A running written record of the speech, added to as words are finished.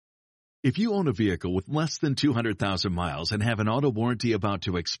If you own a vehicle with less than 200,000 miles and have an auto warranty about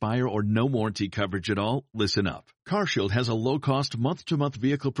to expire or no warranty coverage at all, listen up. CarShield has a low-cost month-to-month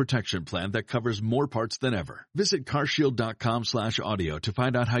vehicle protection plan that covers more parts than ever. Visit carshield.com/audio to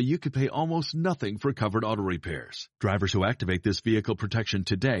find out how you could pay almost nothing for covered auto repairs. Drivers who activate this vehicle protection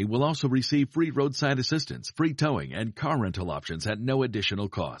today will also receive free roadside assistance, free towing, and car rental options at no additional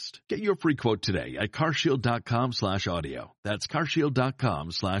cost. Get your free quote today at carshield.com/audio. That's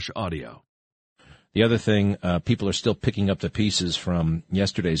carshield.com/audio. The other thing, people are still picking up the pieces from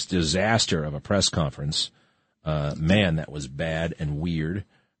yesterday's disaster of a press conference. Man, that was bad and weird.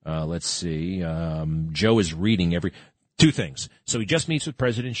 Let's see. Joe is reading two things. So he just meets with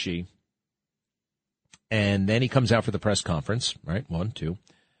President Xi, and then he comes out for the press conference, right? 1, 2.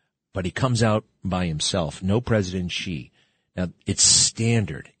 But he comes out by himself. No President Xi. Now, it's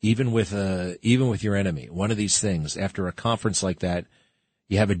standard, even with your enemy. One of these things, after a conference like that,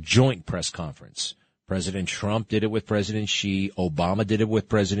 you have a joint press conference. President Trump did it with President Xi. Obama did it with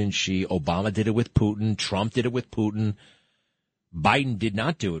President Xi. Obama did it with Putin. Trump did it with Putin. Biden did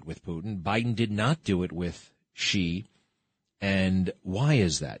not do it with Putin. Biden did not do it with Xi. And why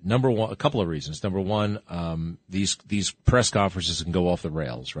is that? Number one, a couple of reasons. Number one, these press conferences can go off the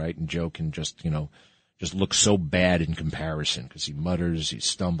rails, right? And Joe can just look so bad in comparison because he mutters, he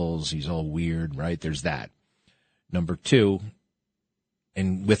stumbles, he's all weird, right? There's that. Number two,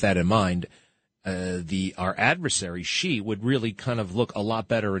 and with that in mind, our adversary, Xi, would really kind of look a lot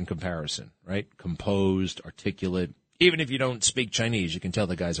better in comparison, right? Composed, articulate. Even if you don't speak Chinese, you can tell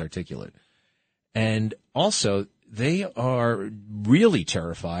the guy's articulate. And also, they are really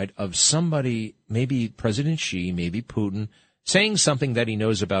terrified of somebody, maybe President Xi, maybe Putin, saying something that he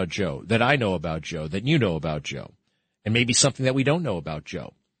knows about Joe, that I know about Joe, that you know about Joe, and maybe something that we don't know about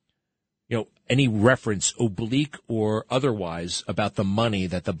Joe. You know, any reference, oblique or otherwise, about the money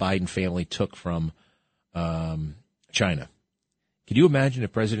that the Biden family took from China. Can you imagine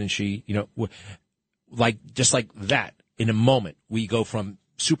if President Xi, just like that, in a moment, we go from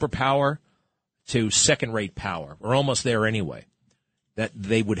superpower to second-rate power. We're almost there anyway. That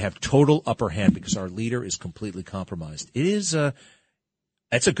they would have total upper hand because our leader is completely compromised. That's a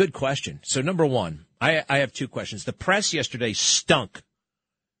good question. So, number one, I have two questions. The press yesterday stunk.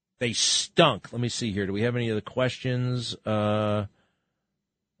 They stunk. Let me see here. Do we have any other questions? Cut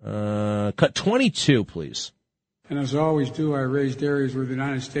 22, please. And as I always do, I raised areas where the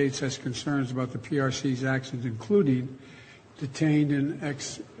United States has concerns about the PRC's actions, including detained and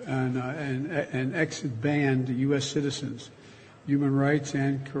exit banned U.S. citizens, human rights,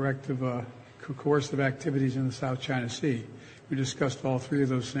 and coercive activities in the South China Sea. We discussed all three of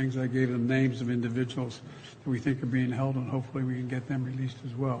those things. I gave them names of individuals that we think are being held, and hopefully we can get them released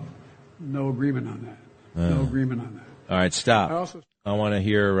as well. No agreement on that. No agreement on that. All right, stop. I want to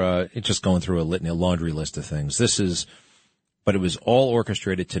hear, it's just going through a laundry list of things. But it was all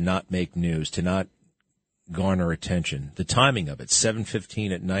orchestrated to not make news, to not garner attention. The timing of it,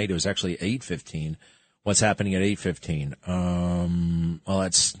 7:15 at night. It was actually 8:15. What's happening at 8:15? Well,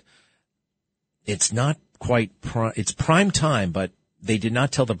 it's not quite it's prime time, but they did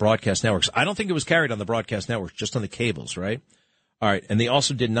not tell the broadcast networks. I don't think it was carried on the broadcast networks, just on the cables, right? All right. And they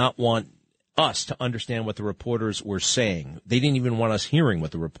also did not want us to understand what the reporters were saying. They didn't even want us hearing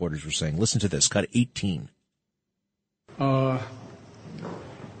what the reporters were saying. Listen to this. Cut 18. I'm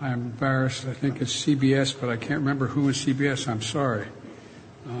embarrassed. I think it's CBS, but I can't remember who is CBS. I'm sorry.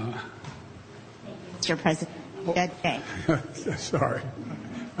 Mr. President, good day. Sorry.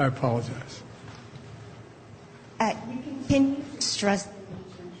 I apologize. You continue to stress that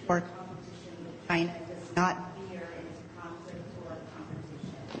for competition with China does not veer into conflict or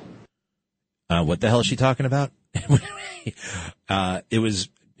competition. What the hell is she talking about?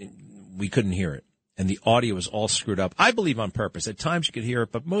 We couldn't hear it. And the audio was all screwed up. I believe on purpose. At times you could hear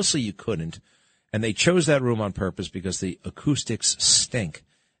it, but mostly you couldn't. And they chose that room on purpose because the acoustics stink.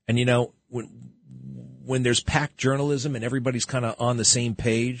 And, you know, when there's packed journalism and everybody's kind of on the same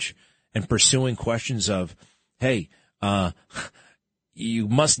page and pursuing questions of, hey, you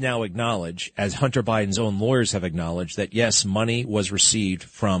must now acknowledge, as Hunter Biden's own lawyers have acknowledged, that, yes, money was received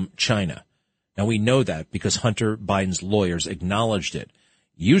from China. Now, we know that because Hunter Biden's lawyers acknowledged it.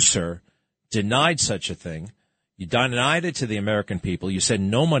 You, sir, denied such a thing. You denied it to the American people. You said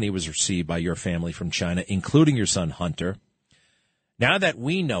no money was received by your family from China, including your son Hunter. Now that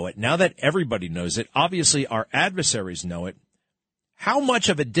we know it, now that everybody knows it, obviously our adversaries know it, how much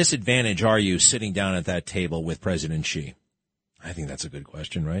of a disadvantage are you sitting down at that table with President Xi? I think that's a good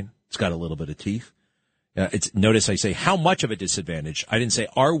question, right? It's got a little bit of teeth. Notice I say how much of a disadvantage. I didn't say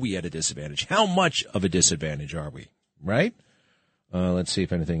are we at a disadvantage. How much of a disadvantage are we, right? Let's see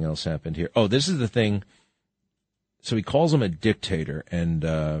if anything else happened here. Oh, this is the thing. So he calls him a dictator, and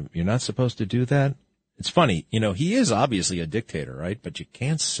you're not supposed to do that? It's funny. He is obviously a dictator, right? But you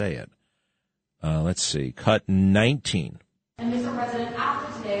can't say it. Let's see. Cut 19. And Mr. President,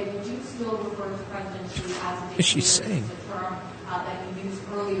 after today, would you still refer to President Xi as a dictator? What is she saying? The term that you used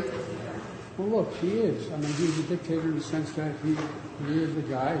earlier this year. Well, look, he is. I mean, he's a dictator in the sense that he is the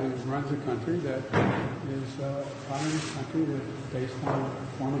guy who runs a country that is a communist country that is based on a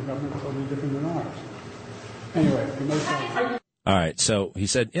form of government totally different than ours. Anyway, it makes sense. All right, so he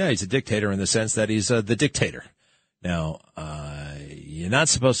said, yeah, he's a dictator in the sense that he's the dictator. Now, you're not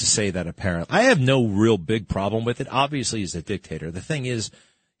supposed to say that, apparently. I have no real big problem with it. Obviously, he's a dictator. The thing is,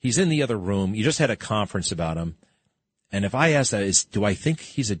 he's in the other room. You just had a conference about him. And if I ask that, do I think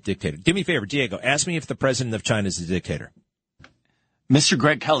he's a dictator? Do me a favor, Diego, ask me if the president of China is a dictator. Mr.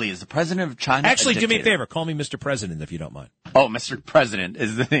 Greg Kelly, is the president of China Actually, do me a favor. Call me Mr. President, if you don't mind. Oh, Mr. President,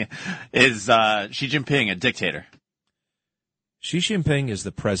 is Xi Jinping a dictator? Xi Jinping is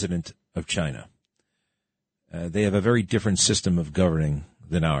the president of China. They have a very different system of governing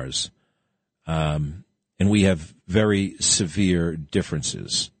than ours. And we have very severe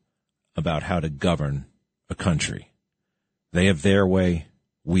differences about how to govern a country. They have their way,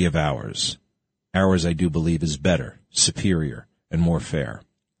 we have ours. Ours, I do believe, is better, superior, and more fair.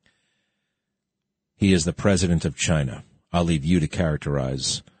 He is the president of China. I'll leave you to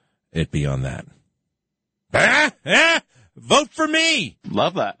characterize it beyond that. Vote for me.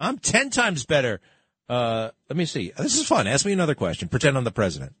 Love that. I'm 10 times better. Let me see. This is fun. Ask me another question. Pretend I'm the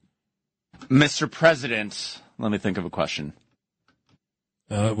president. Mr. President, let me think of a question.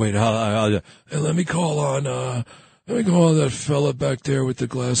 Wait, let me call on that fella back there with the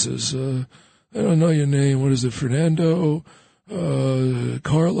glasses. I don't know your name. What is it? Fernando?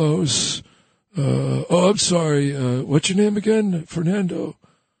 Carlos? I'm sorry. What's your name again? Fernando.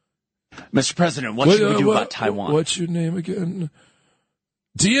 Mr. President, what should we do about Taiwan? What's your name again?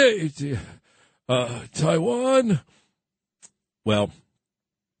 Taiwan? Well,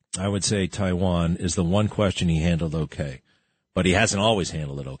 I would say Taiwan is the one question he handled okay. But he hasn't always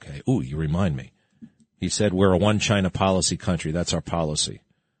handled it okay. Ooh, you remind me. He said we're a one China policy country. That's our policy.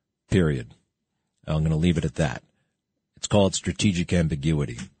 Period. I'm going to leave it at that. It's called strategic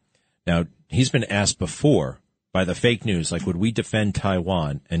ambiguity. Now, he's been asked before by the fake news, like, would we defend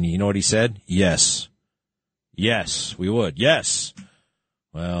Taiwan? And you know what he said? Yes. Yes, we would. Yes.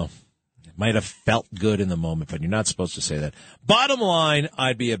 Well, it might have felt good in the moment, but you're not supposed to say that. Bottom line,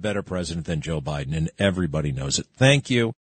 I'd be a better president than Joe Biden, and everybody knows it. Thank you.